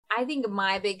I think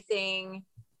my big thing,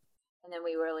 and then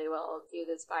we really will do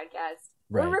this podcast.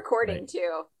 We're Right, recording right.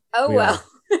 too. Oh We well.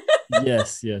 are.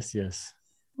 Yes, yes, yes. It's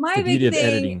My the beauty big of thing,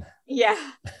 editing. yeah.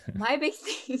 My big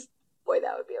thing, boy,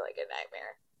 that would be like a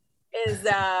nightmare. Is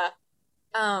I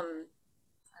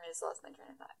just lost my train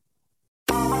of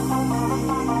thought.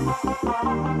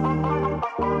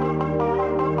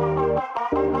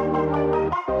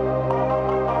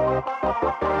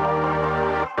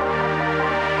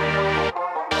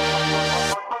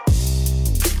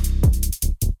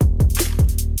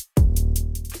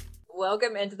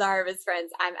 Welcome into the Harvest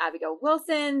Friends. I'm Abigail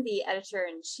Wilson, the editor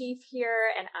in chief here,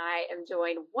 and I am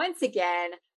joined once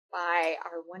again by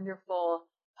our wonderful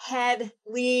head,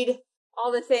 lead,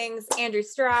 all the things, Andrew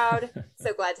Stroud.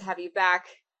 So glad to have you back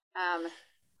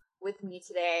with me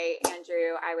today,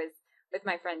 Andrew. I was with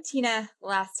my friend Tina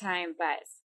last time, but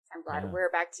I'm glad Yeah. we're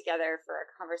back together for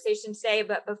a conversation today.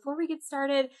 But before we get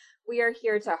started, we are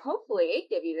here to hopefully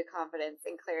give you the confidence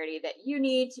and clarity that you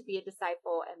need to be a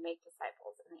disciple and make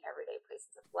disciples in the everyday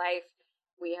places of life.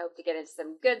 We hope to get into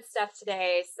some good stuff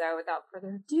today. So without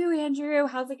further ado, Andrew,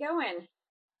 how's it going?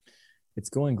 It's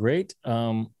going great.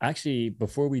 Actually,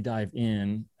 before we dive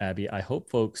in, Abby, I hope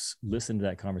folks listen to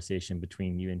that conversation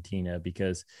between you and Tina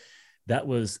because that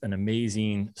was an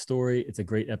amazing story. It's a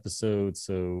great episode.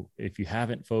 So if you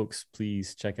haven't, folks,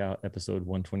 please check out episode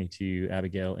 122,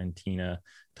 Abigail and Tina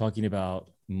talking about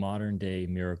modern day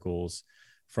miracles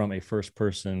from a first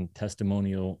person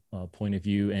testimonial point of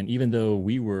view. And even though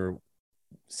we were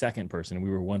second person, we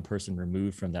were one person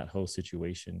removed from that whole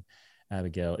situation,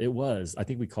 Abigail, it was, I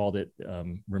think we called it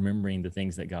Remembering the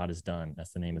Things That God Has Done.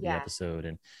 That's the name of the Yeah. episode.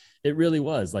 And it really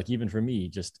was, like, even for me,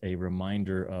 just a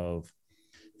reminder of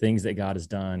things that God has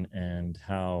done and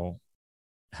how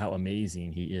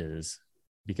amazing he is,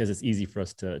 because it's easy for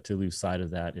us to lose sight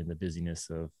of that in the busyness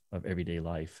of everyday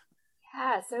life.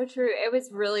 Yeah, so true. It was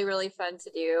really, really fun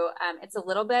to do. It's a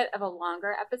little bit of a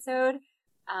longer episode,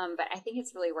 but I think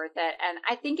it's really worth it. And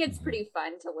I think it's Mhm. pretty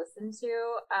fun to listen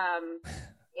to.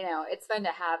 It's fun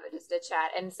to have just a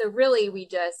chat. And so really we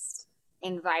just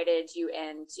invited you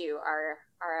into our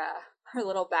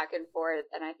little back and forth.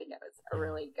 And I think it was a Yeah.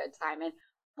 really good time. And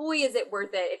boy, is it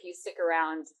worth it if you stick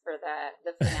around for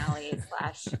the finale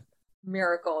slash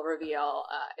miracle reveal.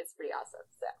 It's pretty awesome.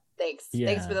 So thanks.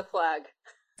 Thanks for Yeah. the plug.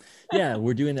 Yeah,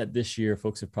 we're doing that this year.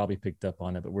 Folks have probably picked up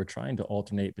on it, but we're trying to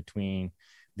alternate between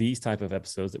these type of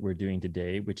episodes that we're doing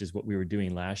today, which is what we were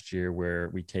doing last year, where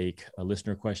we take a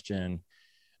listener question,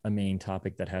 a main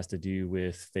topic that has to do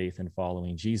with faith and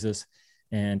following Jesus,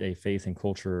 and a faith and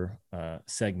culture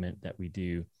segment that we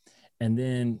do. And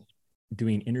then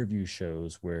doing interview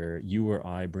shows where you or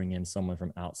I bring in someone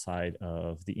from outside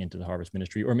of the Into the Harvest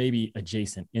ministry, or maybe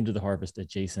adjacent, Into the Harvest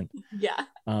adjacent, Yeah.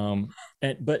 um,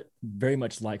 but very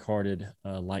much like-hearted,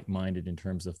 like-minded in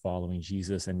terms of following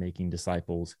Jesus and making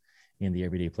disciples in the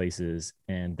everyday places.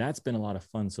 And that's been a lot of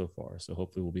fun so far. So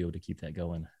hopefully we'll be able to keep that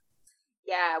going.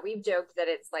 Yeah, we've joked that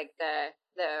it's like the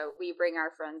we bring our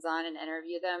friends on and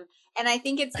interview them. And I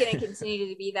think it's going to continue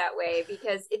to be that way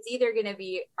because it's either going to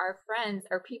be our friends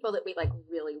or people that we like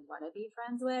really want to be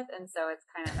friends with, and so it's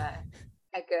kind of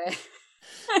a good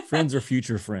Friends or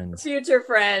future friends. future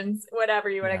friends, whatever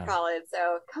you want to Yeah. call it.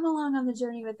 So come along on the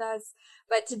journey with us.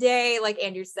 But today, like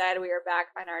Andrew said, we are back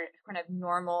on our kind of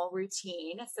normal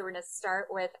routine. So we're going to start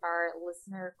with our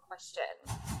listener question.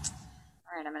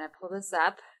 All right, I'm going to pull this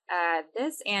up.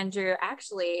 This, Andrew,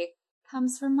 actually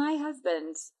comes from my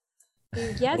husband, who,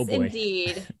 Oh yes, boy.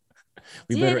 indeed,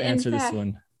 We did better in answer this fact,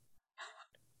 one.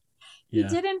 he Yeah.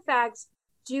 did in fact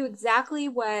do exactly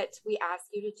what we asked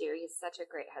you to do. He's such a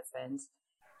great husband.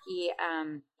 He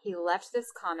left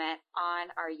this comment on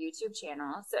our YouTube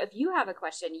channel. So if you have a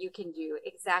question, you can do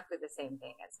exactly the same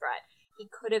thing as Brett. He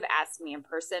could have asked me in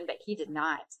person, but he did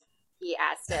not. He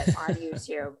asked it on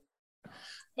YouTube.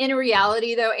 In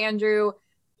reality, though, Andrew,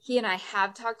 he and I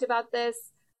have talked about this.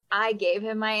 I gave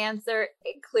him my answer.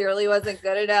 It clearly wasn't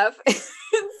good enough.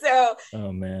 So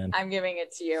Oh man. I'm giving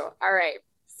it to you. All right.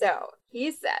 So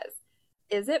he says,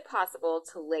 is it possible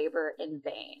to labor in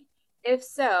vain? If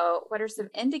so, what are some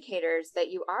indicators that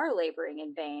you are laboring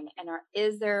in vain, and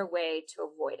is there a way to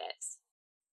avoid it?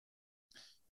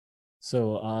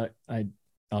 So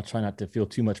I'll try not to feel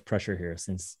too much pressure here,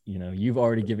 since you've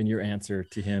already given your answer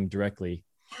to him directly.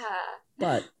 Yeah.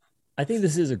 But I think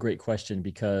this is a great question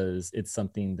because it's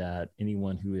something that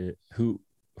anyone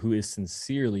who is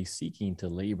sincerely seeking to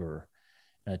labor,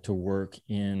 to work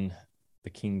in the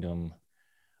kingdom,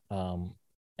 um,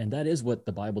 and that is what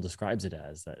the Bible describes it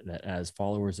as, that as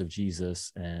followers of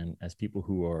Jesus and as people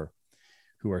who are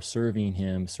serving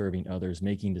him, serving others,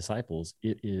 making disciples,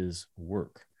 it is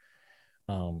work.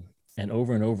 And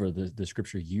over, the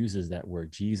scripture uses that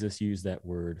word. Jesus used that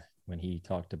word when he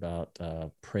talked about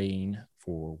praying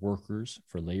for workers,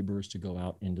 for laborers to go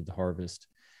out into the harvest.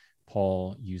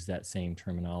 Paul used that same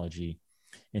terminology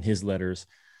in his letters.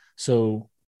 So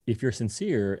if you're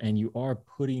sincere and you are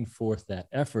putting forth that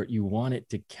effort, you want it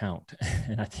to count.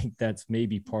 And I think that's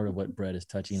maybe part of what Brett is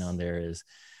touching on there is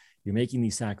you're making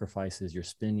these sacrifices, you're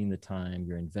spending the time,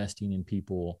 you're investing in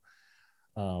people.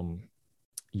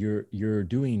 You're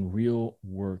doing real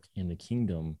work in the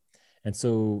kingdom. And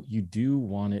so you do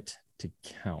want it to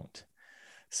count.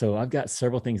 So I've got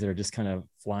several things that are just kind of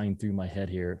flying through my head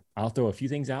here. I'll throw a few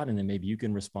things out and then maybe you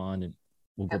can respond and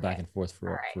we'll go back and forth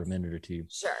for a minute or two.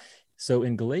 Sure. So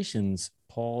in Galatians,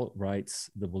 Paul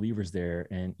writes the believers there,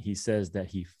 and he says that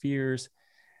he fears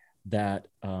that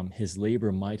his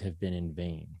labor might have been in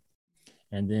vain.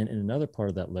 And then in another part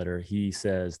of that letter, he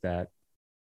says that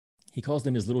he calls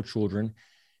them his little children,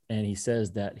 and he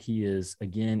says that he is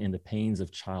again in the pains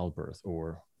of childbirth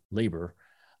or labor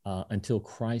until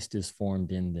Christ is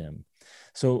formed in them.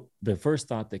 So the first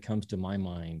thought that comes to my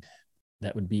mind,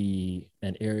 that would be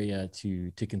an area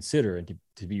to consider and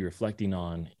to be reflecting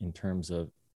on in terms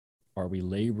of, are we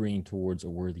laboring towards a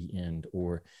worthy end,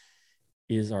 or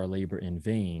is our labor in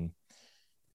vain,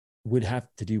 would have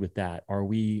to do with that. Are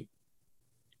the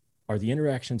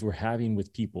interactions we're having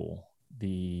with people,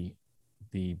 the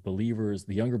believers,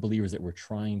 the younger believers that we're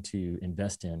trying to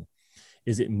invest in,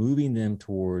 is it moving them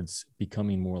towards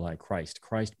becoming more like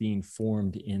Christ being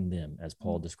formed in them, as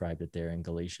Paul described it there in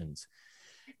Galatians?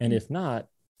 And if not,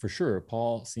 for sure,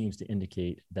 Paul seems to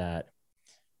indicate that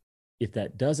if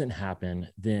that doesn't happen,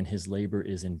 then his labor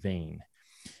is in vain.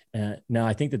 Now,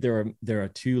 I think that there are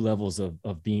two levels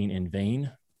of being in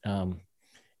vain. And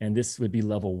this would be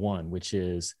level one, which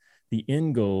is the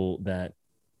end goal that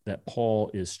Paul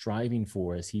is striving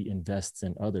for as he invests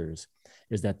in others,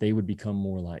 is that they would become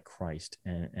more like Christ,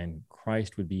 and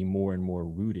Christ would be more and more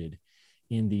rooted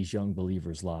in these young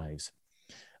believers' lives.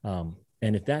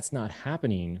 And if that's not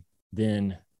happening,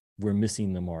 then we're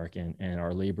missing the mark, and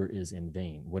our labor is in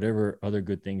vain. Whatever other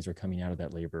good things are coming out of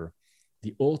that labor,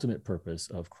 the ultimate purpose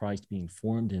of Christ being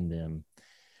formed in them,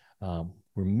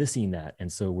 we're missing that.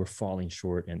 And so we're falling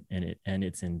short, and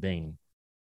it's in vain.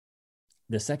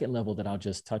 The second level that I'll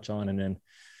just touch on, and then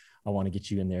I want to get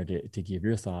you in there to give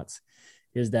your thoughts,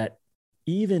 is that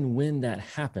even when that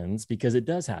happens, because it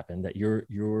does happen that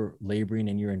you're laboring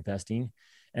and you're investing,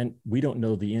 and we don't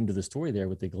know the end of the story there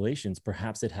with the Galatians.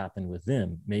 Perhaps it happened with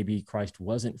them. Maybe Christ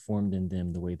wasn't formed in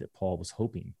them the way that Paul was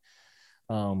hoping.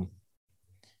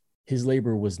 His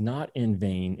labor was not in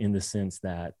vain, in the sense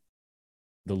that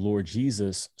the Lord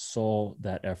Jesus saw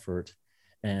that effort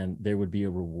and there would be a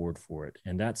reward for it.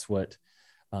 And that's what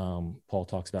Paul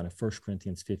talks about in 1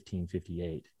 Corinthians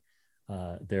 15:58.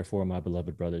 Therefore, my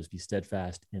beloved brothers, be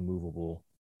steadfast, immovable,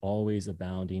 always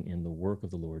abounding in the work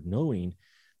of the Lord, knowing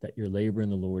that your labor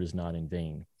in the Lord is not in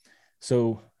vain.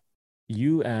 So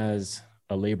you, as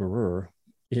a laborer,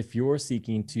 if you're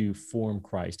seeking to form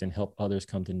Christ and help others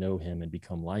come to know him and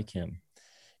become like him,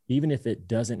 even if it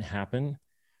doesn't happen,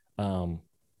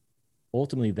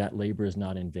 ultimately that labor is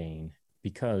not in vain,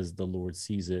 because the Lord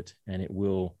sees it, and it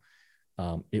will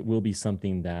be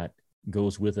something that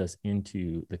goes with us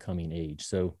into the coming age.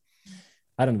 So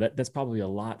I don't know, that's probably a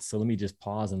lot. So let me just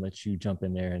pause and let you jump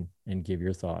in there and give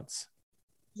your thoughts.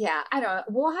 Yeah, I don't know.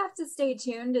 We'll have to stay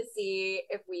tuned to see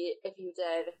if you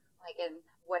did, like, in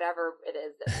whatever it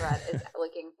is that Brett is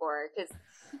looking for. Because,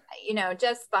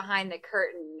 just behind the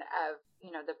curtain of,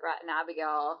 the Brett and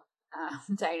Abigail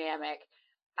dynamic,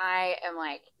 I am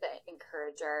like the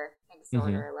encourager,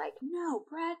 exhorter, like, no,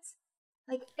 Brett,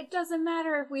 like, it doesn't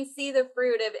matter if we see the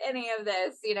fruit of any of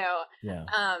this, Yeah.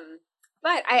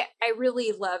 But I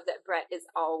really love that Brett is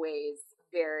always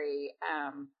very,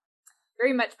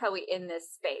 very much probably in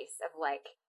this space of like,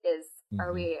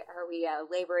 are we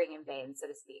laboring in vain, so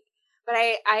to speak? But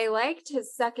I liked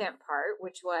his second part,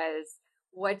 which was,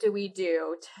 what do we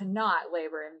do to not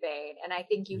labor in vain? And I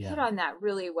think you hit on that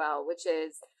really well, which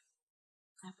is,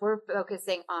 if we're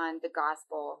focusing on the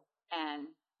gospel and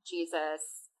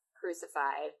Jesus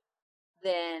crucified,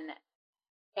 then,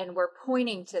 and we're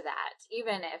pointing to that,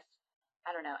 even if,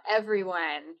 I don't know,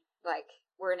 everyone, like,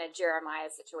 we're in a Jeremiah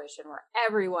situation where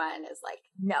everyone is like,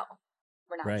 no,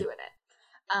 we're not doing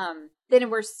it. Then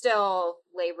we're still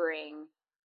laboring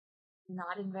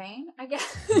not in vain, I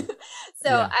guess. So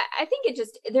I think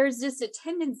there's just a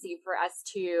tendency for us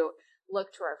to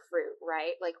look to our fruit,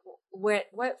 right? Like, what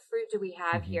fruit do we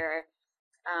have here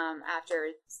after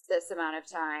this amount of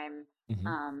time?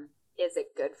 is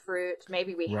it good fruit?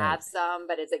 Maybe we Right. have some,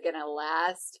 but is it going to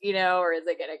last, or is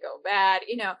it going to go bad?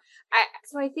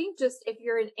 So I think just if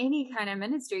you're in any kind of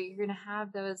ministry, you're going to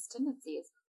have those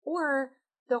tendencies. Or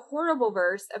the horrible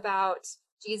verse about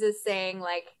Jesus saying,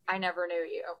 like, I never knew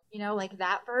you, like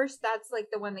that verse, that's like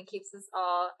the one that keeps us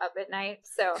all up at night.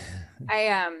 So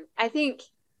I think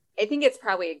it's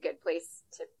probably a good place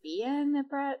to be in that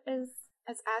Brett is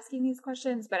asking these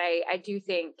questions, but I do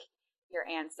think your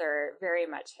answer very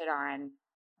much hit on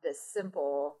the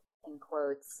simple, in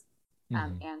quotes,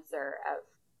 answer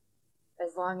of,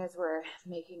 as long as we're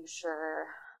making sure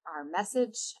our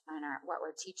message and what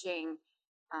we're teaching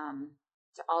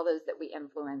to all those that we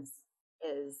influence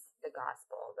is the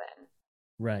gospel, then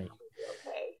Right. we'll be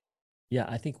okay. Yeah,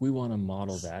 I think we want to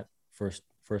model that first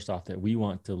off, that we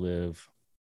want to live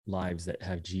lives that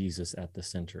have Jesus at the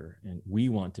center, and we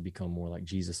want to become more like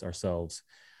Jesus ourselves.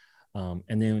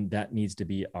 And then that needs to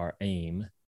be our aim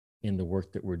in the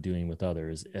work that we're doing with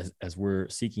others as we're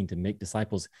seeking to make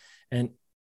disciples. And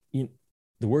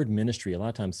the word ministry, a lot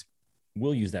of times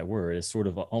we'll use that word as sort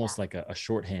of almost like a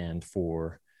shorthand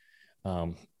for,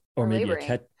 or maybe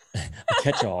a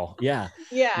catch-all. Yeah.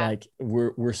 Like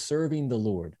we're serving the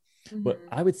Lord. But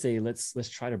I would say let's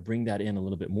try to bring that in a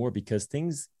little bit more, because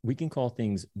we can call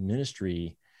things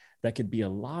ministry that could be a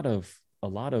lot of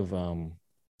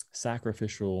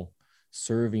sacrificial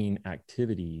serving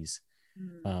activities,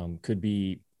 could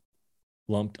be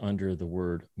lumped under the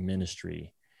word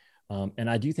ministry. And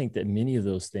I do think that many of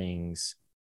those things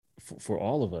for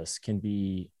all of us can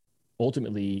be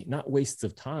ultimately not wastes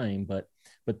of time, but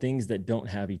things that don't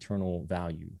have eternal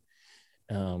value.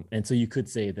 And so you could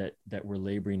say that we're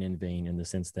laboring in vain, in the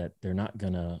sense that they're not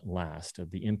going to last.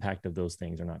 The impact of those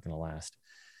things are not going to last.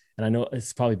 And I know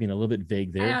it's probably being a little bit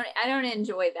vague there. I don't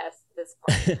enjoy this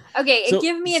part. Okay,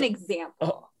 give me an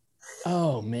example.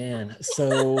 Oh man.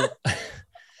 So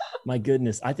my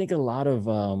goodness, I think a lot of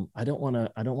I don't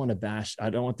want to bash. I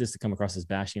don't want this to come across as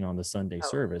bashing on the Sunday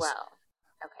service. Well,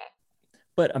 okay.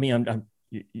 But I mean,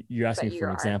 you're asking me for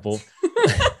an example.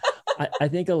 I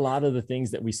think a lot of the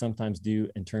things that we sometimes do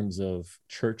in terms of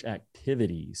church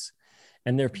activities,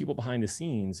 and there are people behind the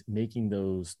scenes making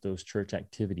those church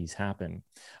activities happen.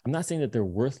 I'm not saying that they're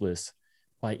worthless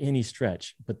by any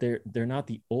stretch, but they're not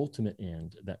the ultimate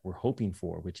end that we're hoping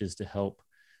for, which is to help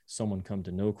someone come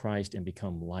to know Christ and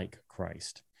become like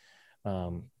Christ.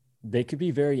 They could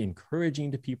be very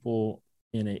encouraging to people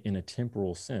in a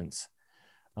temporal sense.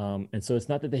 And so it's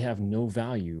not that they have no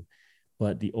value,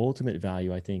 but the ultimate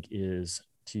value, I think, is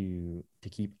to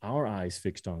keep our eyes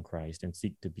fixed on Christ and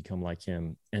seek to become like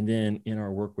him. And then in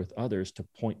our work with others, to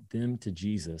point them to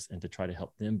Jesus and to try to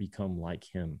help them become like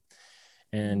him.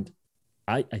 And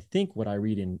I think what I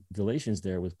read in Galatians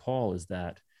there with Paul is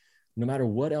that no matter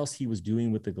what else he was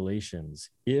doing with the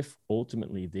Galatians, if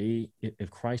ultimately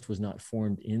if Christ was not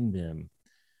formed in them,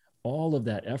 all of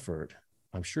that effort,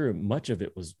 I'm sure much of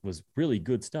it was really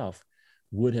good stuff,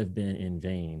 would have been in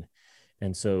vain.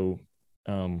 And so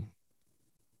I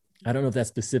don't know if that's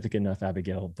specific enough,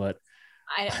 Abigail, but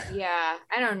I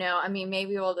don't know. I mean,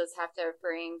 maybe we'll just have to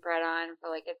bring Brett on for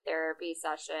like a therapy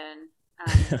session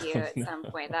with you at some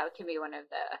point. That can be one of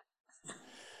the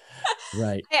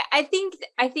right. I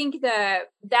think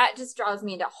that just draws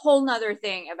me into a whole nother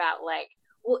thing about, like,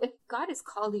 well, if God has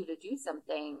called you to do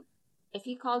something, if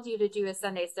he called you to do a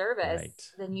Sunday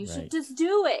service, then you should just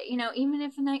do it. Even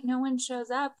if no one shows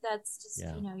up, that's just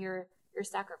your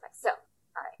sacrifice. So,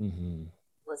 all right,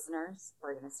 listeners,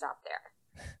 we're going to stop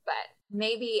there. But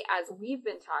maybe as we've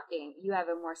been talking, you have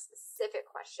a more specific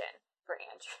question for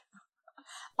Andrew.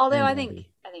 Although I think it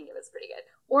was pretty good.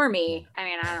 Or me. I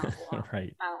mean, I don't know.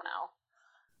 Right. I don't know.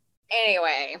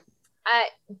 Anyway,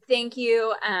 thank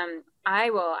you.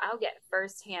 I'll get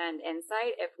firsthand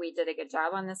insight if we did a good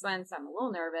job on this one. So I'm a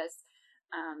little nervous,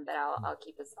 but I'll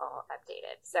keep us all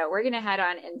updated. So we're going to head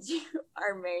on into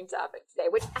our main topic today,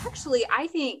 which actually I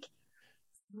think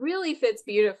really fits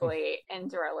beautifully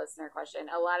into our listener question.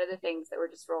 A lot of the things that were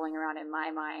just rolling around in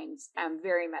my mind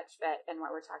very much fit in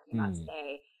what we're talking about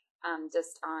today,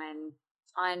 just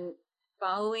on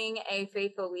following a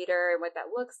faithful leader and what that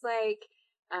looks like.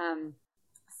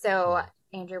 So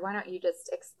Andrew, why don't you just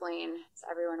explain to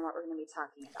everyone what we're going to be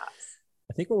talking about?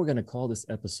 I think what we're going to call this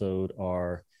episode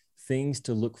are things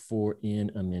to look for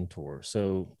in a mentor.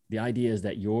 So the idea is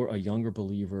that you're a younger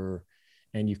believer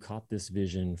and you've caught this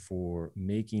vision for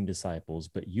making disciples,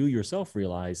 but you yourself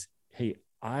realize, hey,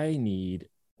 I need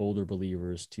older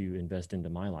believers to invest into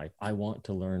my life. I want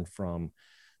to learn from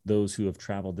those who have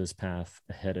traveled this path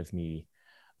ahead of me.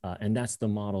 And that's the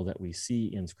model that we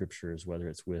see in scriptures, whether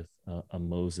it's with a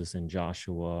Moses and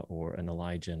Joshua, or an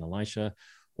Elijah and Elisha,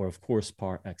 or of course,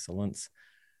 par excellence,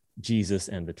 Jesus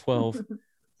and the 12,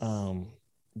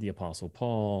 the Apostle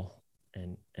Paul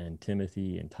and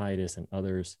Timothy and Titus and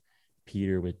others,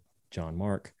 Peter with John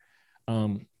Mark.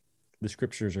 The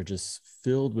scriptures are just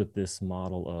filled with this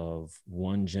model of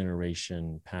one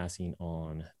generation passing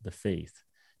on the faith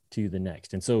to the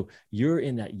next. And so you're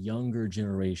in that younger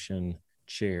generation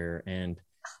chair, and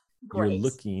Great.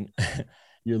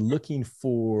 you're looking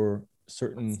for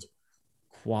certain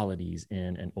qualities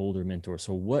in an older mentor.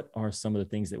 So what are some of the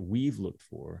things that we've looked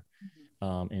for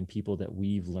in people that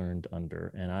we've learned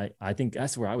under? And I think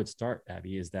that's where I would start,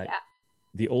 Abby, is that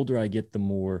the older I get, the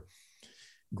more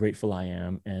grateful I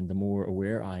am, and the more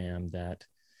aware I am that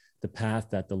the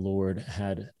path that the Lord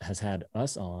has had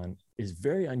us on is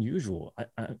very unusual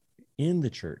in the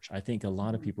church. I think a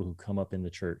lot of people who come up in the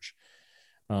church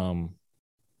have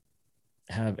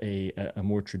a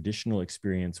more traditional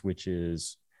experience, which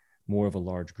is more of a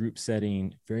large group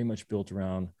setting, very much built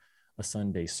around a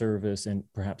Sunday service. And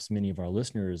perhaps many of our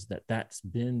listeners, that's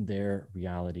been their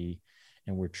reality.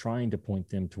 And we're trying to point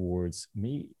them towards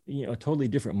a totally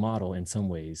different model in some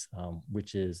ways,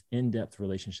 which is in-depth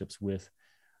relationships with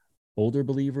older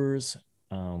believers,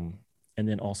 and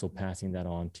then also passing that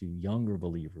on to younger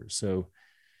believers. So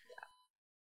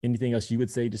anything else you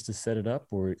would say just to set it up,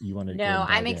 or you want to? No,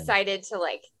 I'm excited to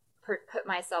put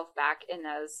myself back in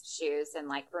those shoes and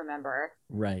remember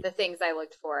the things I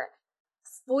looked for.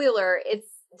 Spoiler, it's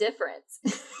different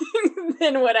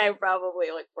than what I probably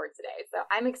look for today. So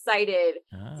I'm excited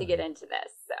to get into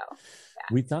this. So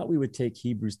we thought we would take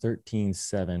Hebrews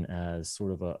 13:7 as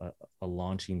sort of a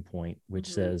launching point, which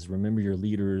says, remember your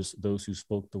leaders, those who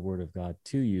spoke the word of God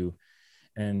to you,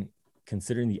 and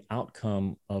considering the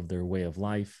outcome of their way of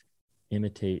life,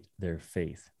 imitate their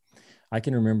faith. I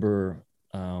can remember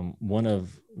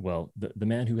the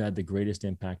man who had the greatest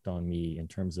impact on me in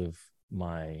terms of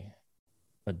my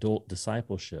adult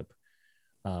discipleship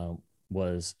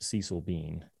was Cecil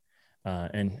Bean.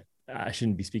 And I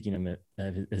shouldn't be speaking of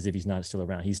him as if he's not still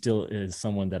around. He still is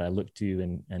someone that I look to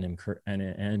and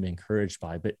am encouraged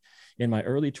by. But in my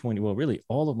early 20s, well, really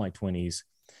all of my 20s,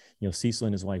 Cecil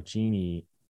and his wife, Jeannie,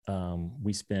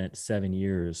 we spent 7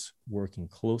 years working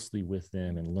closely with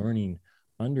them and learning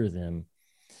under them.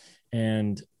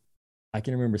 And I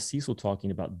can remember Cecil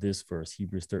talking about this verse,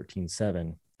 Hebrews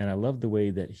 13:7. And I love the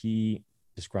way that he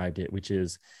described it, which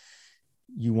is,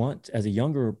 you want, as a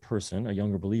younger person, a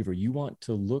younger believer, you want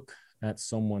to look at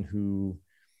someone who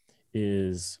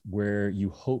is where you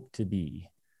hope to be,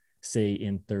 say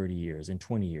in 30 years, in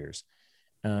 20 years.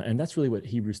 And that's really what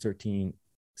Hebrews 13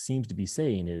 seems to be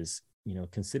saying is,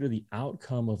 consider the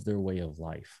outcome of their way of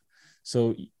life.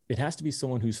 So it has to be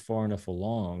someone who's far enough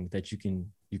along that you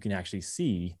can actually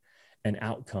see an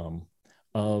outcome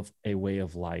of a way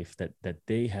of life that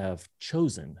they have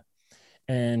chosen.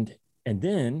 And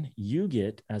then you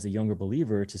get, as a younger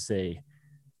believer, to say,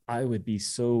 I would be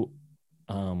so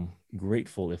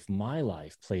grateful if my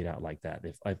life played out like that.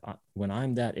 When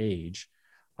I'm that age,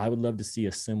 I would love to see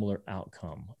a similar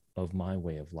outcome of my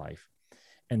way of life.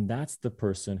 And that's the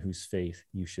person whose faith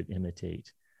you should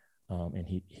imitate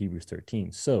in Hebrews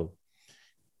 13. So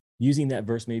using that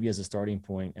verse maybe as a starting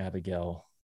point, Abigail,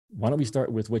 why don't we start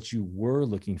with what you were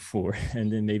looking for? And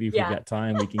then maybe if we've got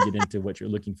time, we can get into what you're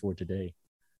looking for today.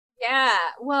 Yeah,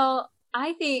 well,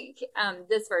 I think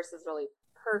this verse is really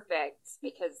perfect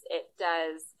because it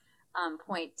does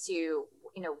point to,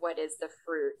 what is the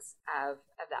fruit of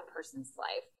that person's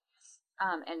life.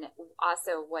 And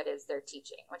also what is their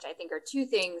teaching, which I think are two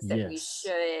things that we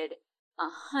should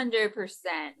 100%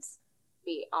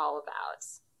 be all about.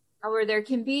 Or there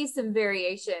can be some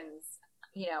variations,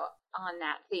 on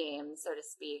that theme, so to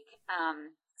speak.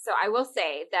 So I will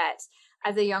say that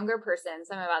as a younger person,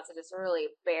 so I'm about to just really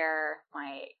bare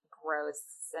my gross,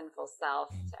 sinful self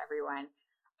to everyone.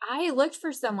 I looked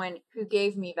for someone who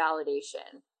gave me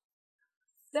validation.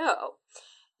 So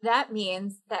that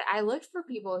means that I looked for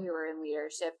people who were in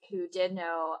leadership who did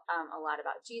know a lot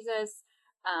about Jesus.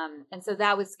 And so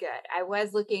that was good. I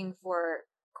was looking for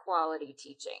quality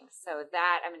teaching. So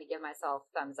that I'm going to give myself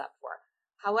thumbs up for.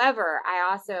 However, I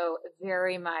also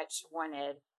very much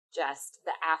wanted just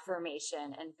the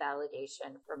affirmation and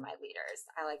validation from my leaders.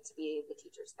 I like to be the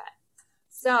teacher's pet.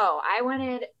 So I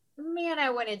wanted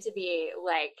to be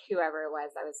like whoever it was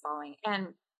I was following.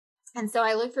 And so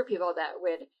I looked for people that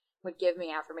would give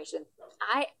me affirmation.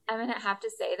 I'm going to have to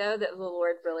say, though, that the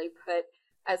Lord really put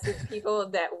us with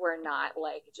people that were not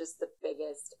just the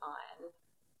biggest on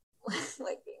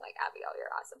being like, Abigail,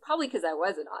 you're awesome. Probably because I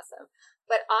wasn't awesome,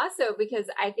 but also because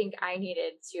I think I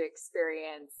needed to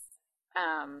experience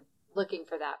looking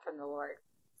for that from the Lord.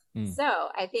 So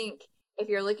I think if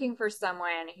you're looking for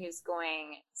someone who's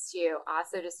going to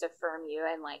also just affirm you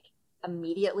and like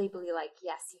immediately be like,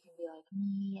 yes, you can be like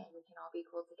me and we can all be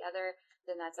cool together,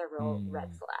 then that's a real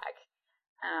red flag.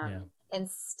 Yeah.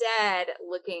 Instead,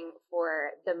 looking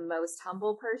for the most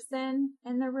humble person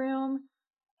in the room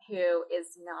who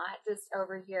is not just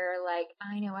over here like,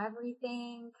 I know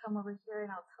everything, come over here and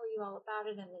I'll tell you all about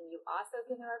it, and then you also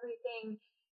can know everything.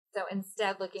 So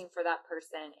instead, looking for that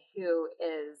person who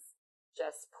is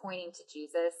just pointing to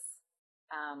Jesus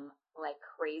like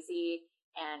crazy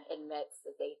and admits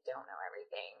that they don't know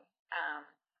everything.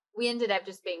 We ended up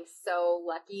just being so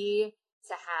lucky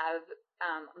to have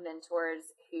mentors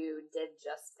who did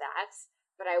just that.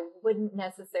 But I wouldn't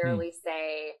necessarily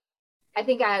say, I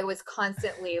think I was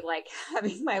constantly like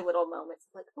having my little moments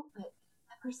like, oh, but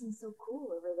that person's so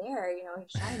cool over there, you know,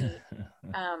 it's shiny.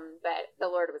 But the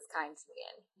Lord was kind to me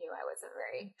and knew I wasn't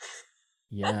very.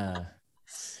 Yeah.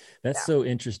 That's so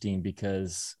interesting,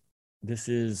 because this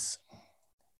is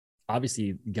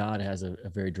obviously God has a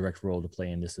very direct role to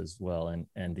play in this as well.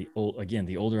 And the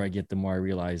older I get, the more I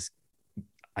realize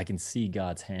I can see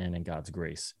God's hand and God's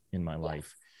grace in my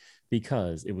life,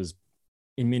 because it was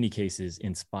in many cases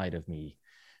in spite of me,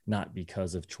 not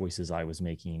because of choices I was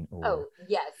making. Or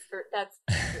That's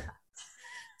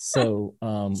so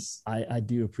I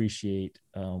do appreciate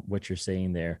what you're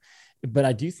saying there, but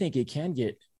I do think it can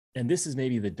get, and this is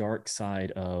maybe the dark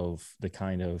side of the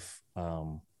kind of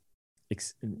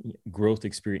growth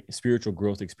experience, spiritual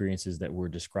growth experiences that we're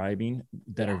describing,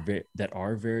 that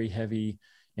are very heavy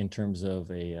in terms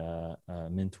of a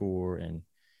mentor and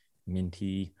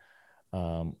mentee,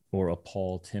 or a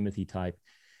Paul Timothy type.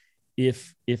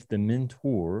 If the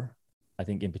mentor, I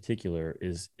think in particular,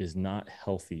 is not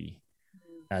healthy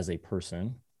as a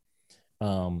person,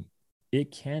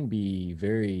 it can be a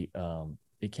very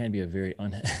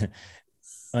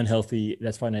unhealthy,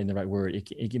 that's probably not the right word.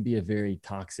 It can be a very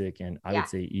toxic, and I would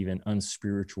say even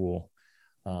unspiritual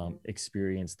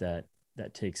experience that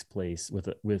takes place with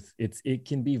it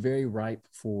can be very ripe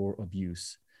for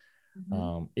abuse.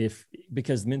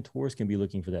 Because mentors can be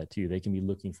looking for that too. They can be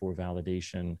looking for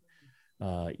validation.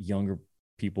 Younger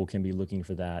people can be looking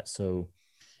for that. So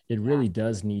it really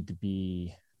does need to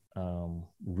be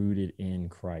rooted in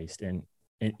Christ. And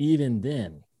even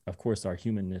then, of course, our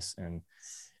humanness and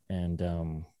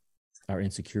our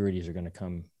insecurities are going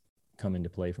to come into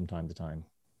play from time to time.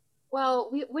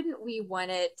 Well, we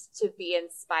want it to be in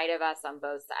spite of us on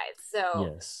both sides.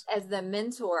 So as the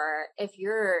mentor, if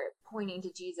you're pointing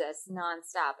to Jesus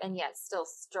nonstop and yet still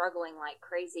struggling like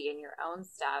crazy in your own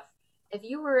stuff, if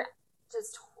you were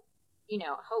just, you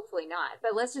know, hopefully not,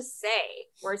 but let's just say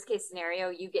worst case scenario,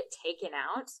 you get taken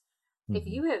out. If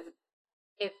you have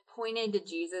pointed to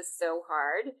Jesus so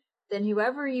hard, then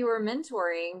whoever you were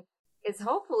mentoring is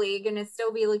hopefully going to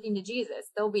still be looking to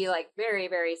Jesus. They'll be like very,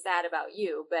 very sad about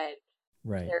you, but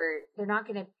they're not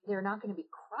going to be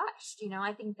crushed. You know,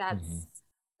 I think that's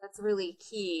really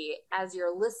key as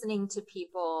you're listening to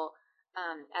people,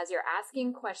 as you're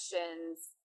asking questions.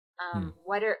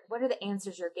 What are the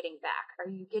answers you're getting back? Are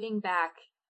you getting back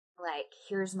like,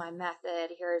 here's my method,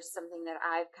 here's something that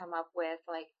I've come up with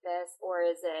like this, or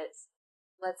is it,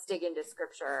 let's dig into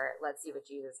scripture, let's see what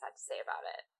Jesus had to say about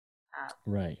it?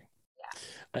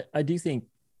 I do think,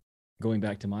 going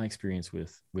back to my experience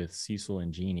with Cecil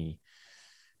and Jeannie,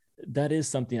 that is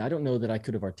something I don't know that I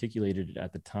could have articulated it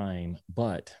at the time,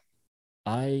 but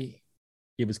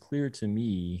it was clear to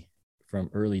me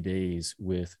from early days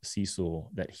with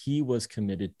Cecil that he was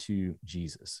committed to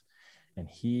Jesus, and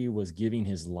he was giving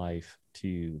his life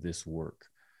to this work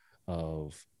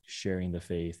of sharing the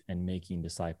faith and making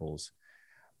disciples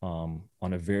on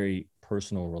a very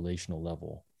personal, relational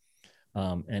level.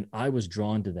 And I was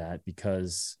drawn to that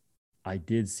because I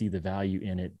did see the value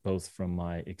in it, both from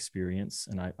my experience,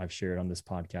 and I've shared on this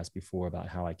podcast before about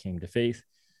how I came to faith.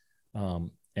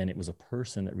 And it was a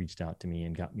person that reached out to me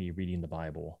and got me reading the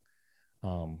Bible.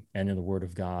 And then the Word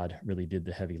of God really did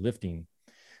the heavy lifting.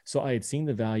 So I had seen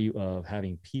the value of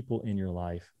having people in your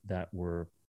life that were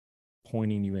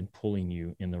pointing you and pulling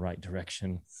you in the right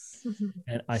direction.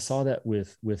 And I saw that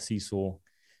with Cecil.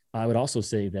 I would also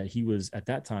say that he was, at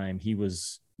that time, he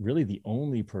was really the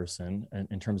only person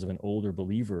in terms of an older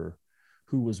believer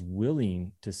who was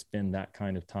willing to spend that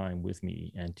kind of time with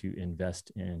me and to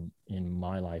invest in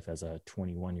my life as a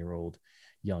 21-year-old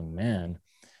young man.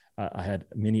 I had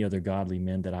many other godly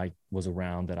men that I was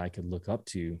around that I could look up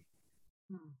to,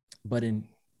 but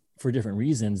for different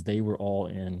reasons, they were all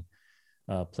in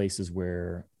places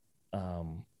where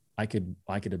I could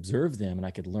observe them and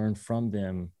I could learn from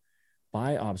them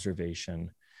by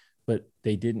observation, but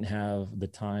they didn't have the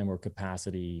time or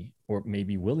capacity or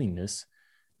maybe willingness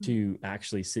to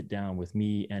actually sit down with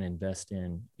me and invest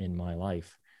in my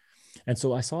life. And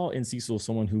so I saw in Cecil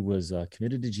someone who was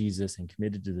committed to Jesus and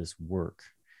committed to this work.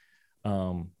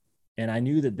 And I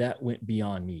knew that that went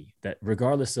beyond me, that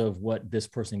regardless of what this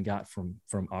person got from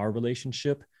our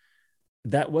relationship,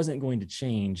 that wasn't going to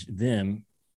change them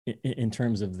in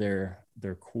terms of their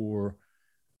core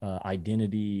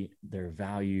identity, their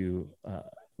value,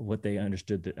 what they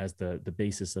understood as the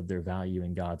basis of their value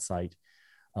in God's sight.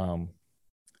 I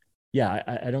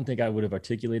don't think I would have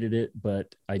articulated it,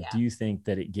 but I do think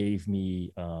that it gave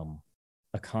me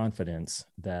a confidence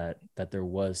that there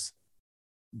was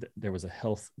a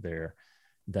health there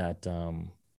that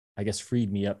I guess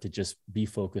freed me up to just be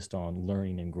focused on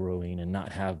learning and growing and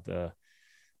not have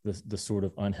the sort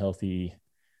of unhealthy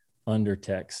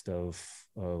undertext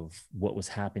of what was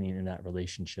happening in that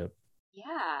relationship.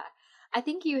 Yeah. I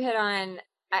think you hit on,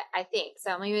 I think,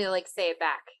 so let me like say it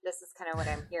back. This is kind of what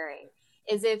I'm hearing,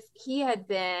 is if he had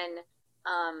been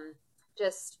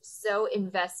just so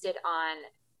invested on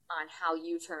how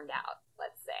you turned out,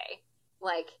 let's say,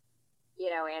 like,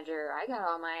 Andrew, I got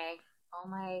all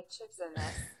my chips in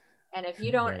this. And if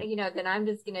you don't, right. Then I'm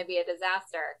just going to be a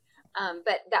disaster.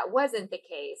 But that wasn't the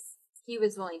case. He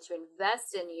was willing to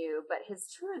invest in you, but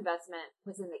his true investment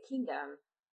was in the kingdom.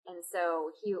 And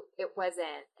so it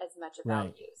wasn't as much about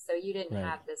right. you. So you didn't right.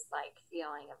 have this like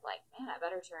feeling of like, man, I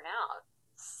better turn out.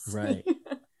 Right.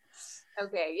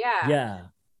 Okay. Yeah. Yeah,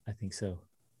 I think so.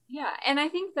 Yeah. And I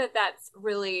think that that's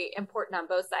really important on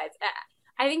both sides.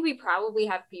 I think we probably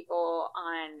have people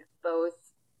on both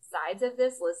sides of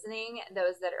this listening,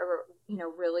 those that are,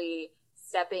 really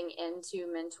stepping into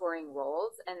mentoring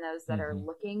roles and those that are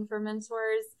looking for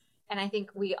mentors. And I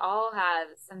think we all have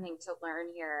something to learn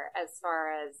here as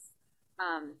far as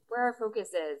where our focus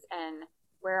is and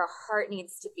where our heart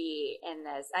needs to be in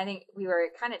this. I think we were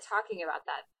kind of talking about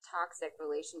that toxic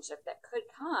relationship that could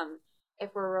come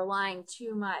if we're relying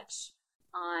too much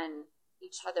on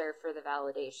each other for the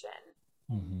validation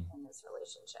in this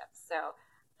relationship. So,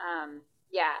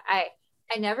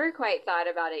 I never quite thought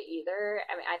about it either.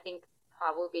 I mean, I think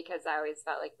probably because I always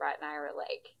felt like Brett and I were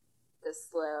like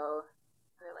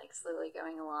slowly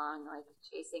going along, like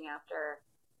chasing after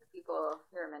the people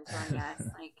who are mentoring us,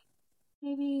 like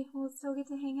maybe we'll still get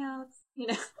to hang out,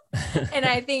 And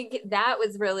I think that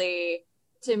was really,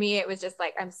 to me, it was just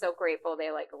like, I'm so grateful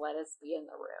they like let us be in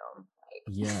the room. Like,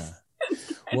 yeah.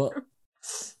 Well,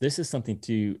 this is something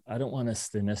too, I don't want us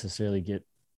to necessarily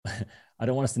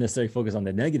focus on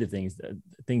the negative things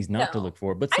not to look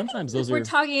for, but sometimes we're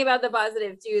talking about the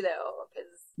positive too, though.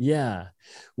 Yeah.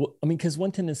 Well, I mean, because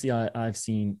one tendency I've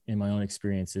seen in my own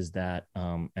experience is that,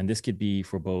 and this could be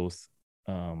for both,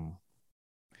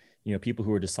 people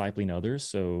who are discipling others.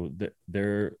 So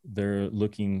they're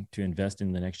looking to invest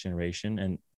in the next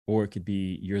generation, or it could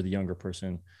be you're the younger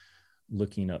person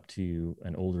looking up to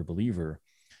an older believer.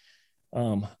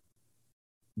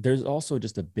 There's also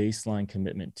just a baseline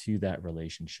commitment to that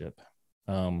relationship.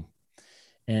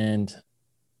 And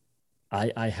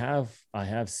I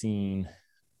have seen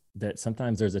that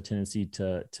sometimes there's a tendency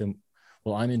to,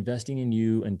 well, I'm investing in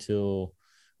you until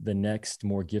the next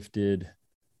more gifted,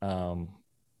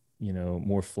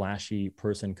 more flashy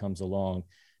person comes along.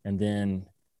 And then,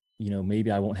 maybe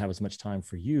I won't have as much time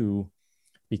for you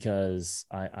because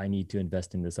I need to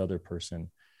invest in this other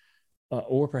person,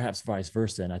 or perhaps vice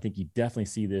versa. And I think you definitely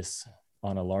see this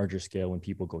on a larger scale when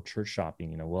people go church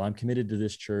shopping. Well, I'm committed to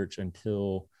this church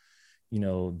until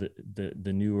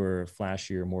the newer,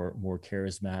 flashier, more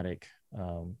charismatic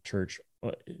church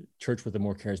with a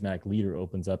more charismatic leader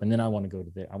opens up, and then I want to go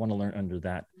to I want to learn under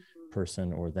that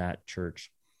person or that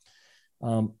church.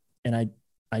 And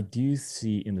I do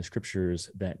see in the scriptures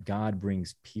that God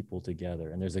brings people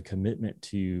together, and there's a commitment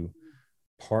to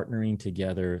partnering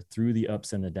together through the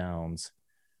ups and the downs.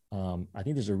 I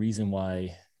think there's a reason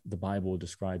why the Bible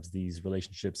describes these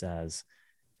relationships as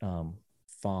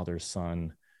father,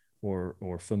 son,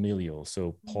 or familial.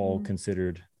 So Paul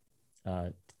considered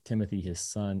Timothy his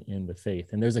son in the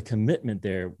faith. And there's a commitment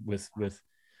there with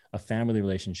a family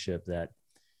relationship that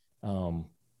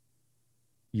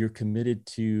you're committed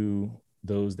to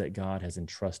those that God has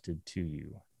entrusted to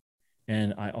you.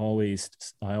 And I always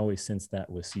sense that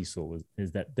with Cecil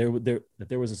is that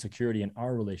there was a security in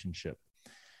our relationship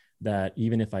that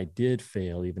even if I did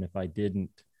fail, even if I didn't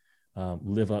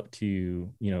live up to,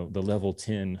 the level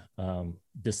 10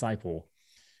 disciple,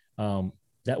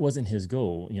 that wasn't his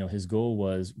goal. His goal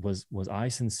was I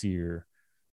sincere?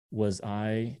 Was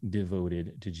I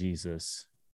devoted to Jesus?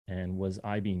 And was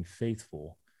I being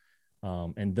faithful?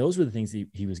 And those were the things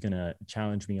he was going to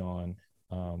challenge me on,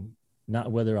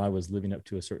 not whether I was living up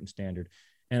to a certain standard.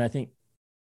 And I think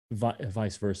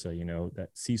vice versa, you know, that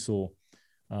Cecil,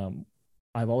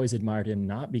 I've always admired him,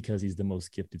 not because he's the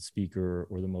most gifted speaker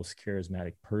or the most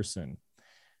charismatic person,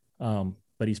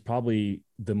 but he's probably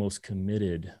the most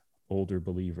committed older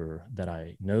believer that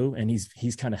I know. And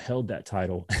he's kind of held that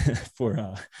title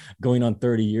for going on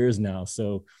 30 years now.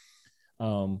 So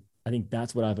I think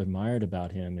that's what I've admired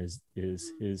about him is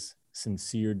his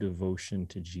sincere devotion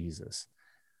to Jesus.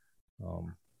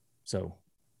 So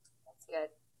that's good.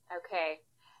 Okay.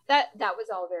 That was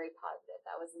all very positive.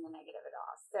 That wasn't the negative at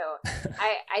all. So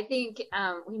I think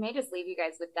we may just leave you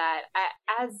guys with that.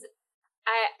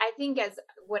 I think as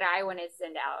what I want to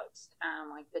send out,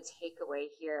 like the takeaway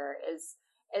here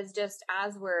is just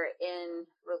as we're in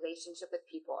relationship with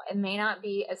people, it may not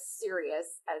be as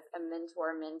serious as a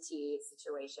mentor-mentee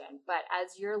situation, but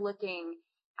as you're looking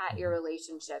at your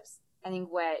relationships, I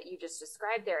think what you just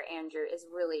described there, Andrew, is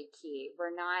really key.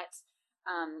 We're not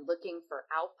looking for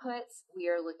outputs. We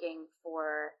are looking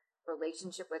for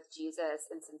relationship with Jesus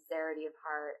and sincerity of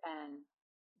heart and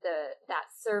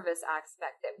that service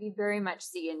aspect that we very much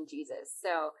see in Jesus.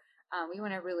 So we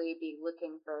want to really be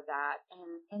looking for that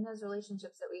in those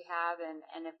relationships that we have.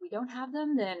 And if we don't have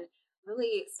them, then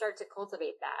really start to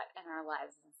cultivate that in our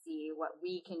lives and see what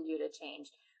we can do to change.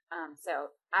 So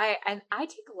I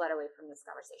take a lot away from this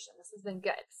conversation. This has been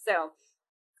good. So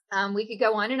we could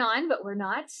go on and on, but we're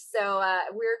not. So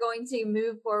we're going to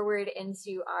move forward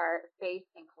into our faith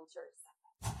and culture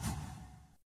segment.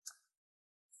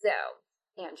 So,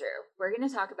 Andrew, we're going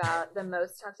to talk about the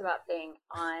most talked about thing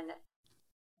on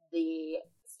the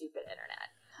stupid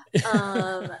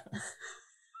internet.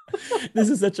 This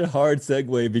is such a hard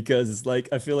segue because it's like,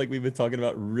 I feel like we've been talking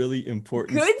about really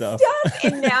important good stuff.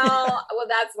 And now, well,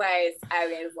 that's why I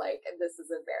mean, it's like, this is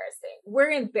embarrassing.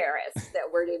 We're embarrassed that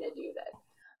we're going to do this.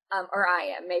 Or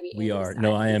I am, maybe. We are.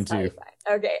 No, I am too.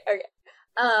 Okay.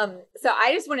 So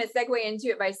I just want to segue into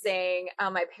it by saying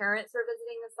my parents were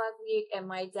visiting this last week, and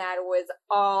my dad was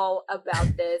all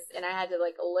about this, and I had to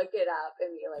like look it up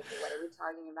and be like, "What are we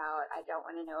talking about? I don't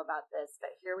want to know about this."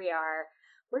 But here we are.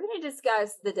 We're going to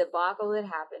discuss the debacle that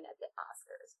happened at the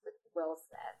Oscars with Will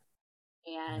Smith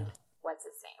and what's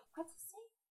his name?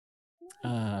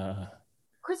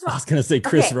 Chris Rock. I was going to say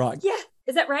Chris Rock. Yeah,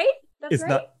 is that right? That's it's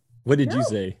right. Not. What did you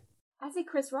say? I say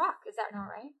Chris Rock. Is that not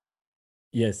right?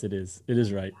 Yes, it is. It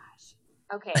is right. Gosh.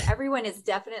 Okay, everyone is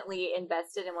definitely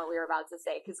invested in what we were about to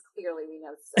say because clearly we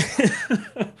know so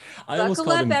much.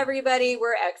 Buckle up, everybody.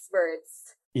 We're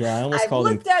experts. Yeah, I almost called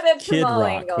him Kid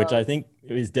Rock, which I think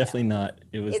it was definitely not.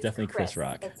 It was definitely Chris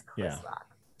Rock. It's Chris Rock.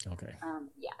 Okay.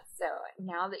 Yeah. So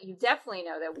now that you definitely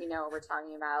know that we know what we're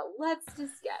talking about, let's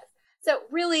discuss. So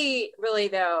really, really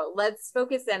though, let's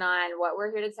focus in on what we're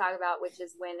here to talk about, which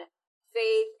is when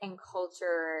faith and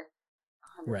culture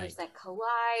 100%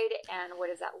 collide, and what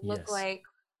does that look like?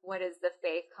 What is the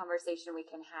faith conversation we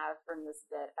can have from this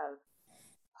bit of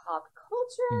pop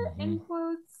culture, in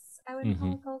quotes? I wouldn't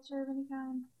call it culture of any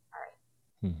kind. All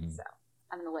right. So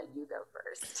I'm going to let you go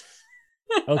first.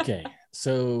 Okay.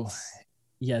 So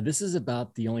yeah, this is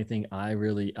about the only thing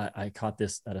I caught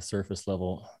this at a surface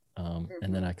level.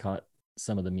 And then I caught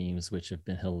some of the memes, which have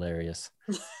been hilarious.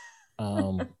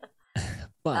 But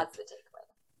that's the takeaway.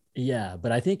 Yeah,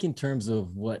 but I think in terms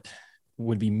of what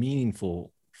would be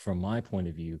meaningful from my point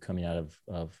of view coming out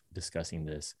of discussing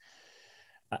this,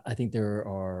 I think there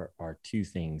are two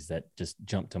things that just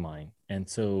jump to mind. And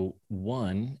so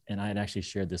one, and I had actually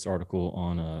shared this article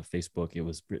on Facebook. It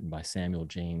was written by Samuel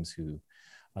James, who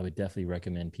I would definitely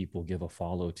recommend people give a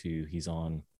follow to. He's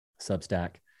on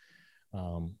Substack.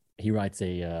 He writes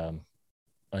a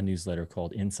newsletter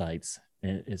called Insights,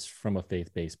 and it's from a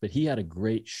faith base, but he had a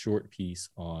great short piece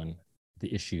on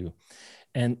the issue.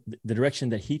 And the direction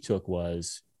that he took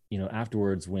was,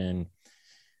 afterwards, when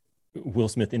Will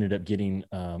Smith ended up getting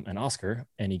an Oscar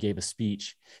and he gave a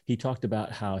speech, he talked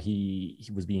about how he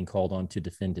was being called on to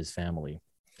defend his family.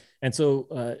 And so,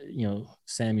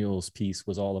 Samuel's piece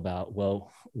was all about,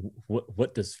 well,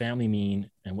 what does family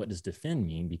mean and what does defend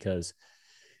mean? Because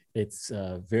it's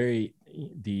the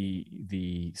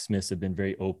Smiths have been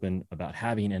very open about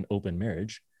having an open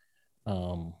marriage,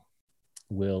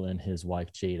 Will and his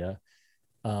wife, Jada.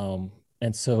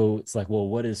 And so it's like, well,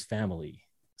 what is family?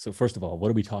 So first of all,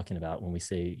 what are we talking about when we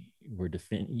say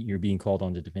you're being called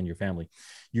on to defend your family?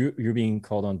 You're being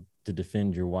called on to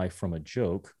defend your wife from a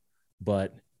joke,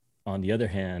 but on the other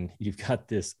hand, you've got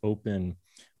this open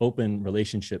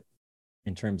relationship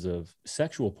in terms of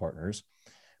sexual partners,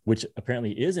 which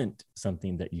apparently isn't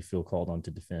something that you feel called on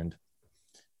to defend.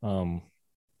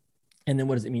 And then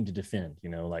what does it mean to defend?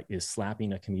 Like, is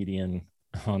slapping a comedian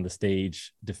on the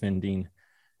stage defending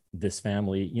this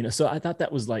family? So I thought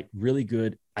that was like really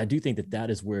good. I do think that that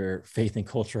is where faith and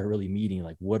culture are really meeting.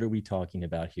 Like, what are we talking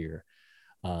about here?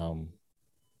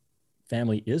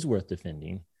 Family is worth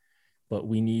defending, but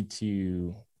we need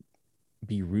to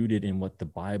be rooted in what the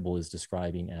Bible is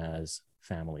describing as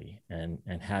family, and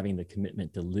having the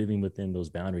commitment to living within those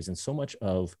boundaries. And so much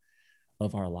of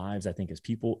our lives, I think, as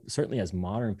people, certainly as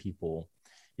modern people,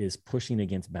 is pushing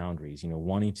against boundaries,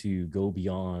 wanting to go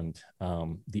beyond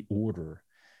the order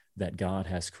that God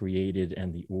has created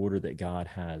and the order that God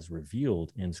has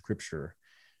revealed in Scripture.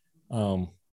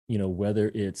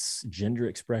 Whether it's gender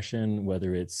expression,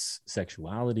 whether it's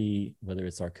sexuality, whether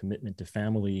it's our commitment to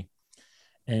family.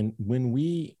 And when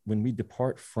we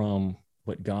depart from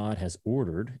what God has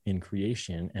ordered in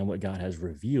creation and what God has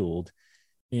revealed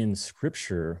in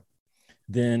Scripture,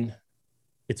 then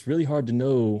it's really hard to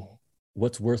know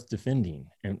what's worth defending,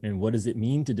 and what does it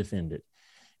mean to defend it.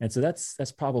 And so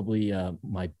that's probably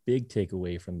my big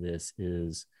takeaway from this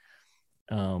is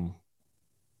the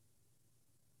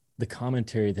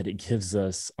commentary that it gives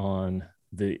us on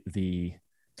the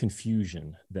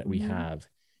confusion that we have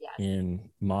in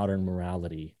modern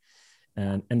morality.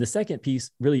 And the second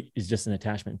piece really is just an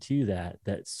attachment to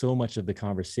that so much of the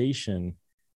conversation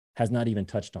has not even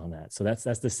touched on that. So that's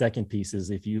the second piece, is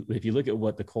if you look at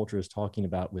what the culture is talking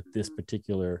about with this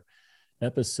particular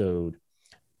episode,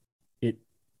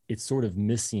 it's sort of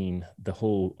missing the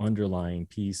whole underlying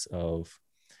piece of,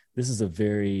 this is a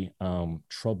very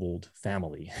troubled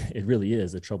family. It really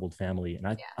is a troubled family.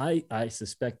 And I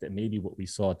suspect that maybe what we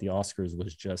saw at the Oscars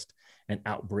was just an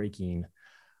outbreaking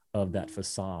of that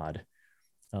facade.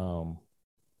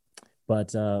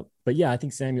 But yeah, I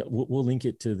think, Samuel, we'll link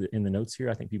it in the notes here.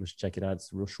 I think people should check it out.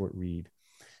 It's a real short read.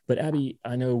 But Abby,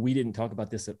 I know we didn't talk about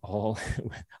this at all.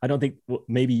 I don't think,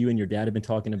 maybe you and your dad have been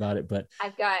talking about it, but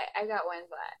I've got one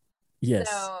thought. Yes.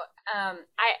 So I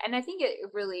think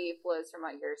it really flows from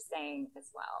what you're saying as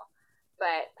well.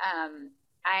 But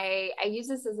I use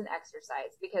this as an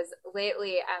exercise, because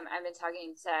lately I've been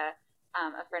talking to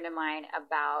a friend of mine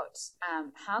about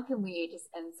how can we just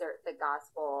insert the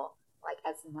gospel like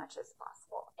as much as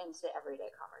possible into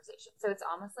everyday conversation. So it's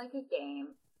almost like a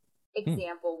game.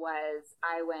 Example was,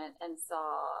 I went and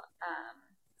saw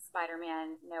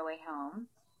Spider-Man No Way Home,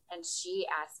 and she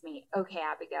asked me, okay,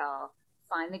 Abigail,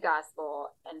 find the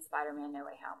gospel in Spider-Man No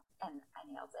Way Home. And I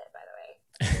nailed it, by the way.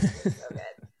 It was so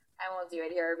good. I won't do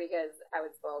it here because I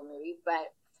would spoil the movie,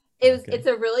 but it's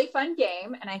a really fun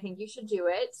game, and I think you should do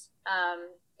it.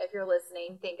 If you're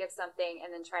listening, think of something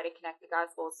and then try to connect the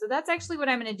gospel. So that's actually what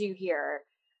I'm going to do here.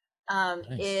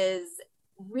 Nice. Is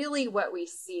really what we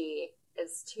see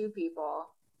is two people,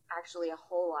 actually a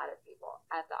whole lot of people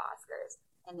at the Oscars,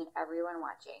 and then everyone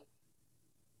watching,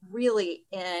 really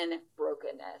in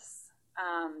brokenness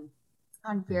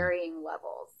on varying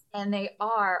levels. And they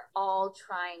are all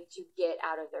trying to get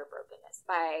out of their brokenness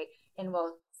by, in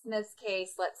Will Smith's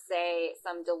case, let's say,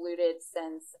 some diluted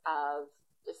sense of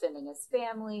defending his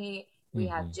family. We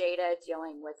have Jada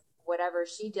dealing with whatever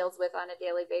she deals with on a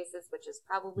daily basis, which is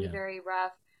probably very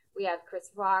rough. We have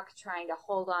Chris Rock trying to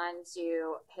hold on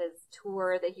to his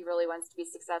tour that he really wants to be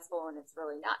successful, and it's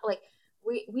really not. Like,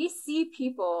 we see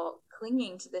people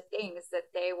clinging to the things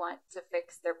that they want to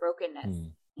fix their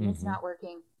brokenness, and it's not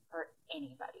working for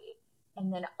anybody.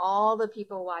 And then all the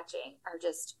people watching are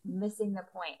just missing the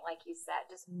point, like you said,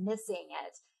 just missing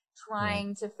it,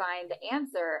 trying to find the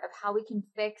answer of how we can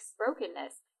fix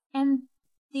brokenness. And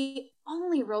the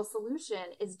only real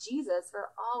solution is Jesus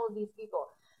for all of these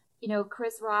people. You know,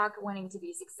 Chris Rock wanting to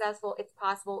be successful, it's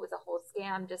possible it was a whole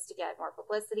scam just to get more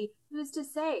publicity. Who's to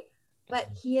say? But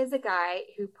he is a guy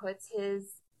who puts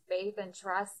his faith and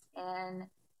trust in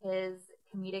his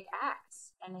comedic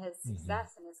acts and his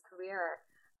success in his career.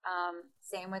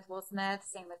 Same with Will Smith,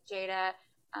 same with Jada.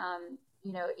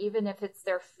 You know, even if it's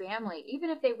their family, even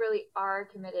if they really are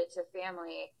committed to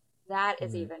family, that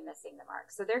is even missing the mark.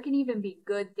 So there can even be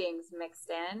good things mixed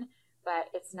in,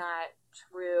 but it's not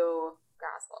true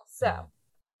gospel. So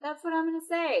that's what I'm going to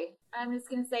say. I'm just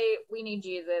going to say we need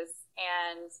Jesus,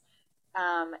 and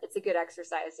it's a good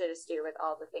exercise to just do with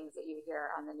all the things that you hear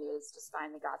on the news. Just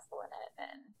find the gospel in it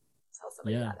and tell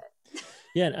somebody about it.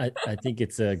 Yeah, and I think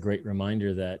it's a great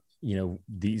reminder that, you know,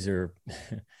 these are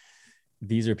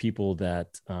people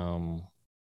that,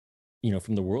 you know,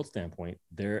 from the world standpoint,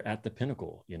 they're at the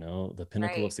pinnacle, you know, the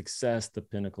pinnacle of success, the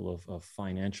pinnacle of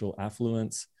financial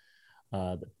affluence,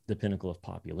 the pinnacle of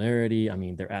popularity. I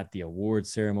mean, they're at the award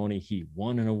ceremony. He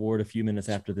won an award a few minutes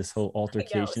after this whole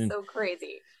altercation. So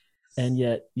crazy. And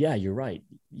yet, yeah, you're right.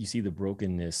 You see the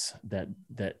brokenness that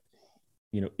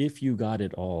if you got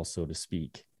it all, so to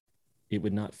speak, it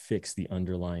would not fix the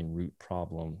underlying root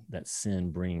problem that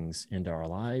sin brings into our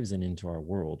lives and into our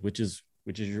world, which is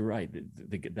you're right.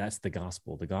 That's the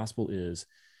gospel. The gospel is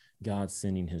God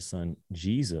sending his son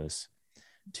Jesus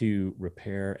to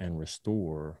repair and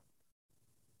restore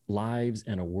lives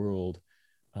and a world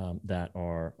that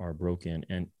are broken,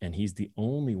 and he's the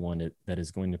only one that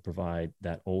is going to provide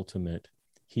that ultimate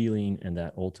healing and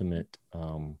that ultimate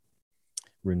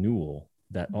renewal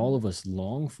that all of us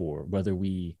long for, whether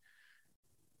we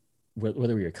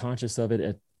are conscious of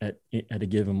it at a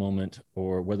given moment,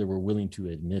 or whether we're willing to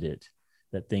admit it,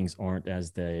 that things aren't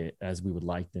as we would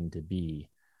like them to be.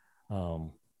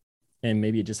 And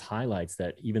maybe it just highlights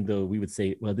that, even though we would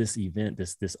say, well, this event,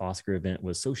 this Oscar event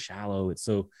was so shallow, it's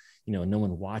so, no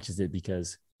one watches it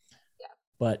because, yeah.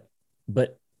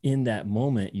 But in that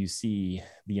moment, you see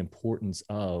the importance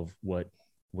of what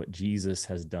Jesus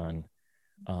has done,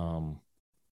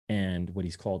 and what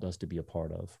he's called us to be a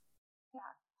part of.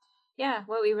 Yeah,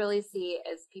 what we really see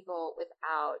is people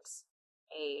without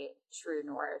a true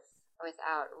north,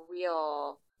 without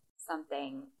real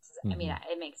something. I mean,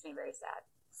 it makes me very sad.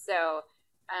 So,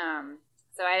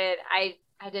 so I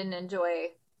didn't enjoy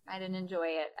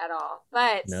it at all.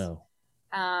 But no,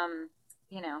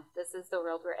 this is the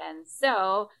world we're in.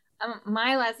 So,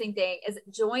 my lasting thing is,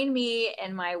 join me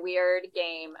in my weird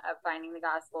game of finding the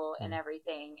gospel and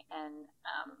everything. And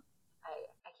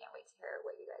I can't wait to hear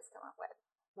what you guys come up with.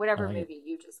 Whatever movie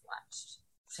you just watched.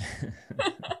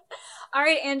 All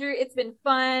right, Andrew, it's been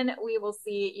fun. We will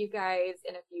see you guys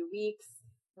in a few weeks.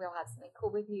 We'll have something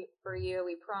cool for you,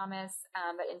 we promise.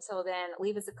 But until then,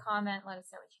 leave us a comment. Let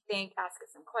us know what you think. Ask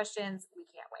us some questions. We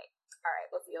can't wait.